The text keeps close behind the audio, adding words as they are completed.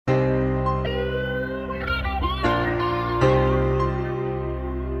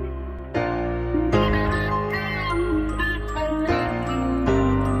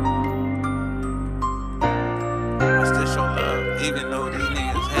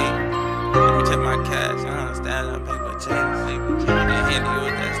check my cash, stash on paper chase. Get handy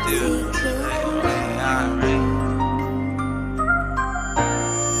with that still.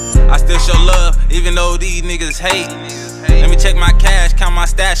 I still show love, even though these niggas hate. Let me check my cash, count my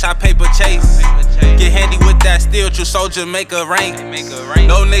stash, I paper chase. Get handy with that steel, true soldier, make a rank.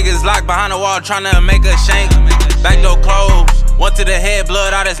 No niggas locked behind the wall tryna make a shank. Back door closed, one to the head,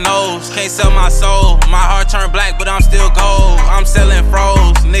 blood out his nose. Can't sell my soul, my heart turned black, but I'm still gold. I'm selling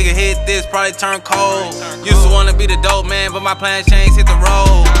froze, nigga hit this, probably turn cold. Used to wanna be the dope man, but my plan changed, hit the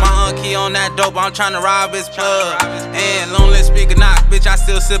road. My uncle on that dope, I'm tryna rob his plug. And lonely speaker knock, bitch, I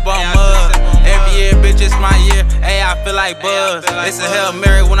still sip on mud. Every year, bitch, it's my year, ayy, I feel like Buzz. It's a Hail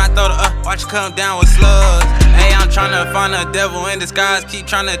Mary when I throw the watch you come down with slugs. Ayy, I'm tryna find a devil in disguise, keep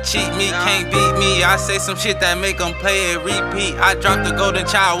tryna cheat me, can't beat me. I say some shit that make them play it, repeat. I dropped the golden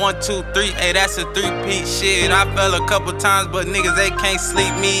child, 1, 2, 3, ayy, that's a 3-peat. Shit, I fell a couple times, but niggas, they can't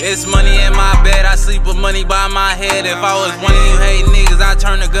sleep me. It's money in my bed, I sleep with money by my head. If I was one of you hate niggas, I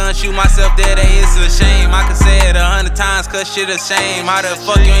turn the gun, shoot myself dead, ayy, it's a shame. I can say it 100 times, cause shit a shame. How the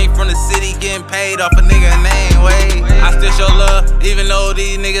fuck you ain't from the city getting paid off a nigga name? Wait, I still show love, even though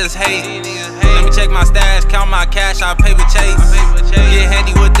these niggas hate. Let me check my stash, count my cash, I paper chase. Get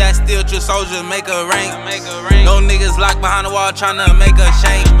handy with that steel, true soldier, make a rank. No niggas locked behind the wall tryna make a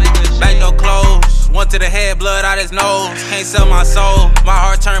shank. Back door closed, one to the head, blood out his nose. Can't sell my soul, my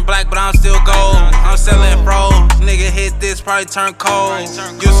heart turned black, but I'm still gold. I'm selling froze, nigga hit this, probably turn cold.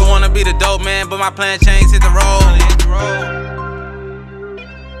 Used to wanna be the dope man, but my plan changed, hit the road.